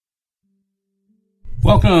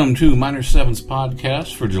Welcome to Minor Seven's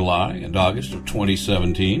podcast for July and August of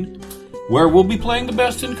 2017, where we'll be playing the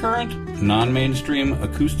best in current, non-mainstream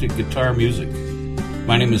acoustic guitar music.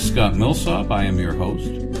 My name is Scott Millsop. I am your host.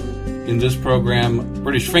 In this program,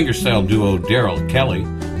 British fingerstyle duo Daryl Kelly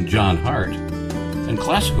and John Hart, and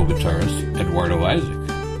classical guitarist Eduardo Isaac.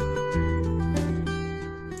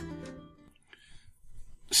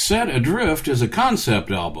 Set Adrift is a concept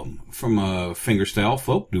album from a fingerstyle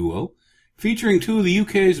folk duo featuring two of the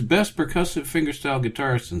UK's best percussive fingerstyle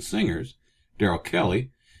guitarists and singers, Daryl Kelly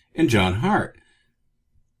and John Hart.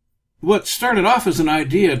 What started off as an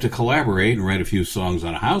idea to collaborate and write a few songs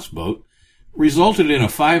on a houseboat resulted in a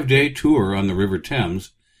 5-day tour on the River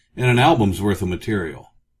Thames and an album's worth of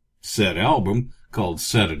material. Said album, called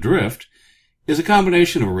Set Adrift, is a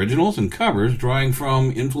combination of originals and covers drawing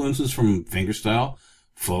from influences from fingerstyle,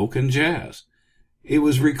 folk, and jazz. It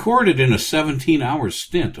was recorded in a 17-hour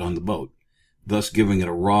stint on the boat, thus giving it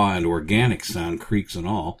a raw and organic sound, creaks and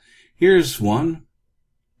all. Here's one,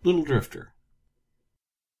 Little Drifter.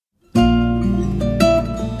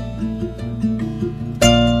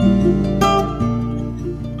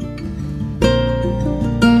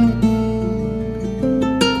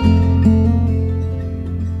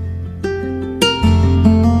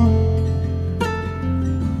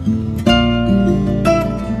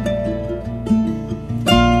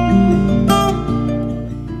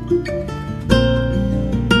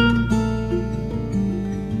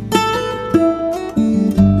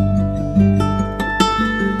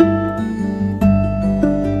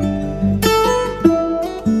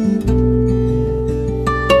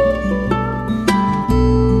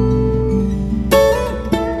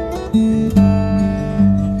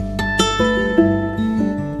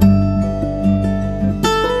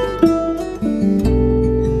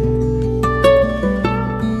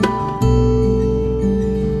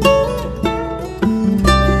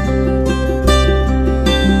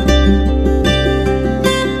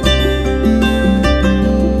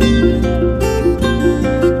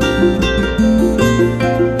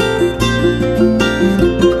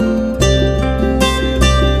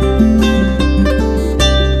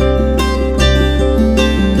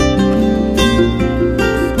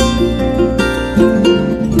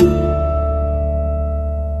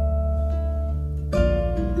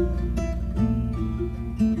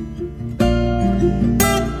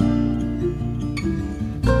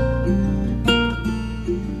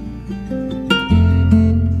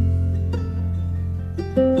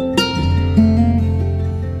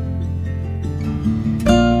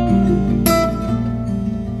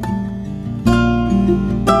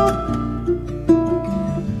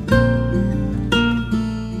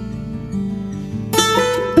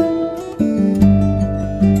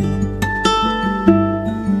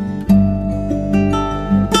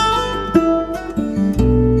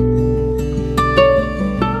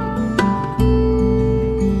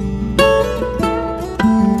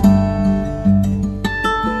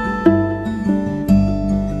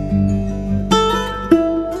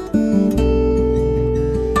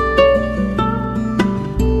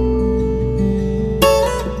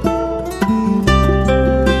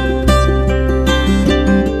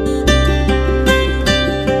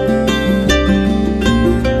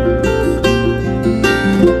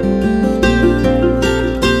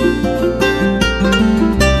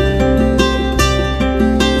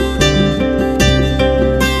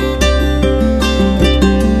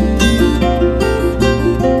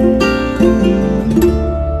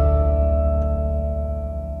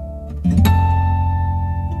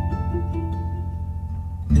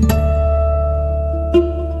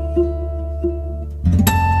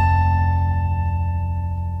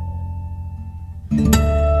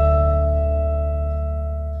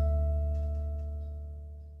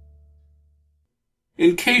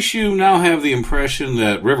 In case you now have the impression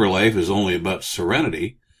that river life is only about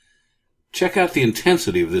serenity, check out the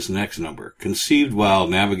intensity of this next number, conceived while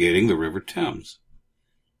navigating the River Thames.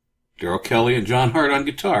 Daryl Kelly and John Hart on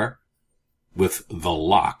guitar with The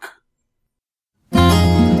Lock.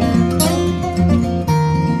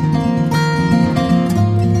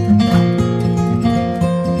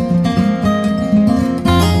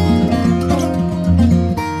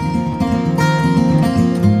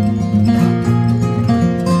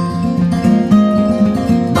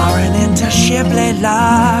 Shipley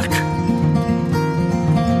Lock.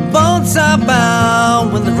 Boats are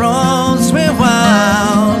bound when the roads swing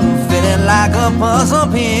wild, fitting like a puzzle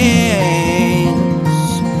piece.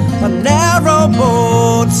 A narrow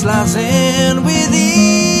boat slides in with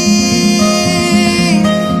ease.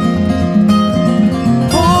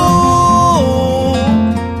 Pull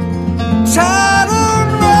tight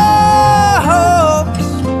and rope,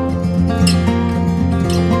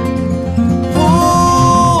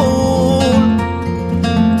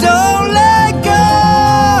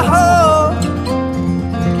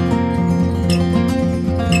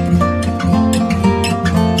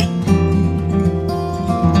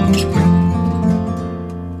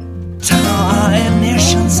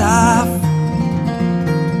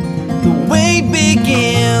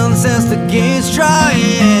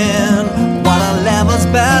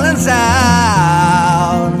 balance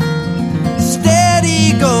out.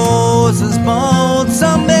 Steady goes his boats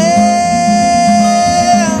are made.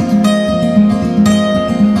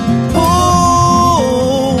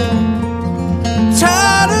 Pull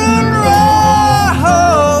tighten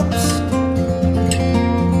ropes.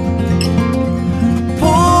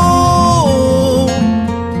 Pull,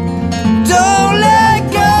 don't let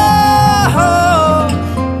go.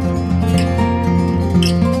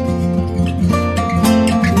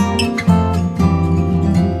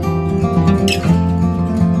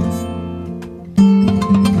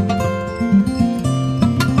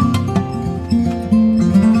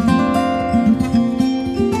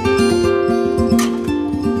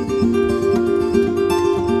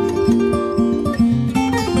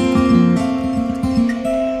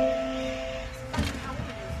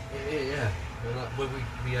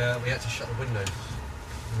 Yeah. We had to shut the windows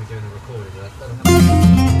when we were doing the recording.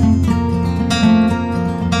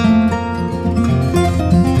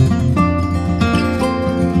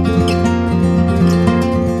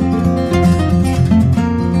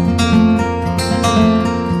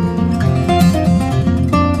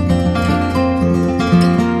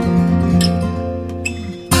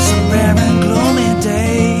 Some rare and gloomy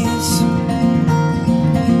days,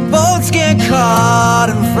 boats get caught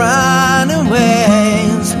in frightening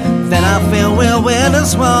waves. Then I feel we'll win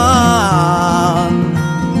this one,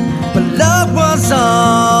 but luck was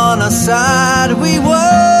on our side. We won.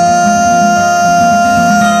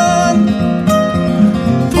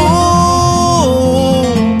 Pull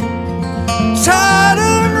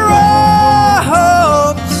tighten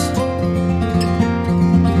ropes.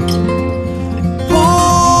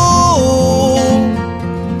 Pull,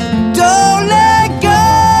 don't let go.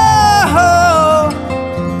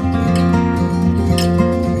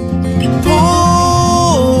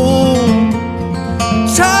 Pull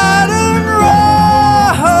tighten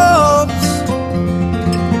ropes.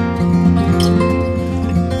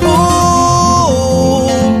 Pull,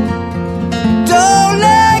 don't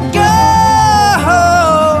let go.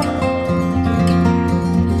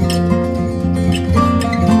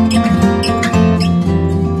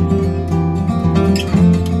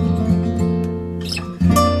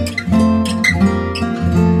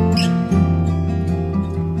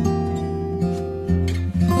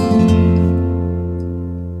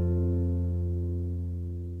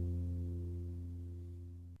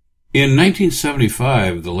 In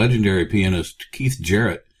 1975, the legendary pianist Keith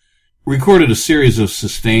Jarrett recorded a series of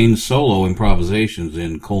sustained solo improvisations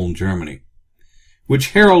in Cologne, Germany,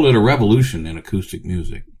 which heralded a revolution in acoustic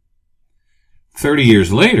music. 30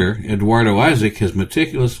 years later, Eduardo Isaac has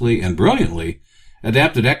meticulously and brilliantly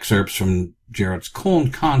adapted excerpts from Jarrett's Cologne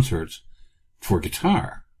concerts for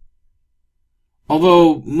guitar.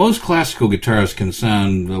 Although most classical guitarists can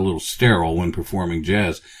sound a little sterile when performing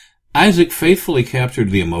jazz, Isaac faithfully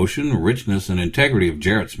captured the emotion, richness, and integrity of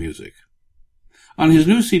Jarrett's music. On his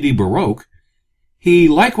new CD Baroque, he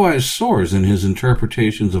likewise soars in his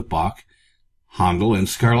interpretations of Bach, Handel, and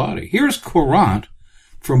Scarlatti. Here's Courante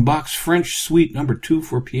from Bach's French Suite No. 2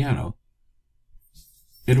 for piano,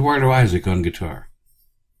 Eduardo Isaac on guitar.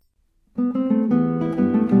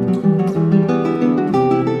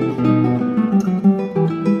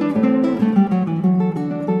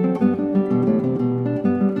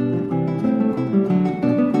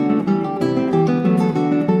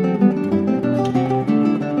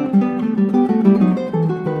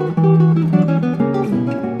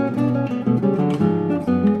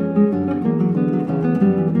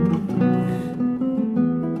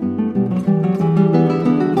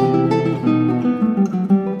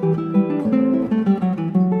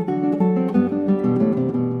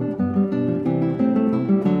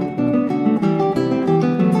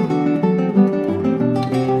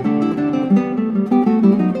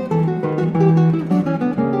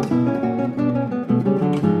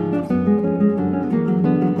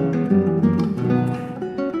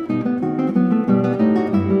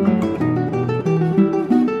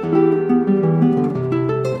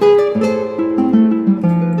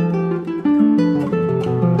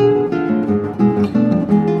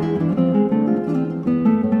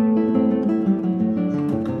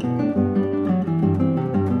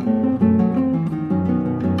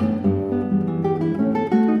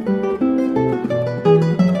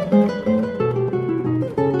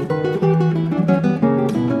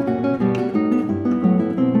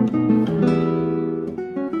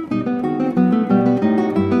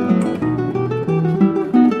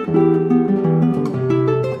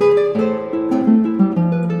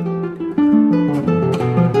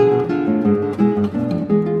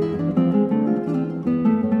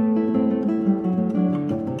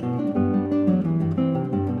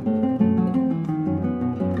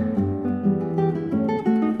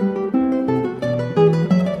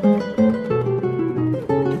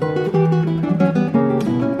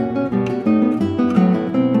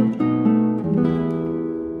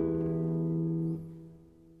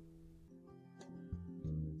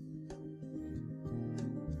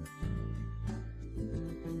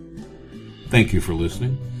 Thank you for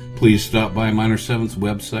listening. Please stop by Minor Seventh's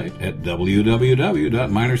website at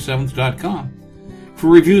www.minor7th.com for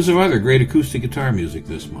reviews of other great acoustic guitar music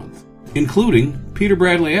this month, including Peter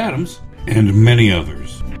Bradley Adams and many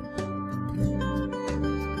others.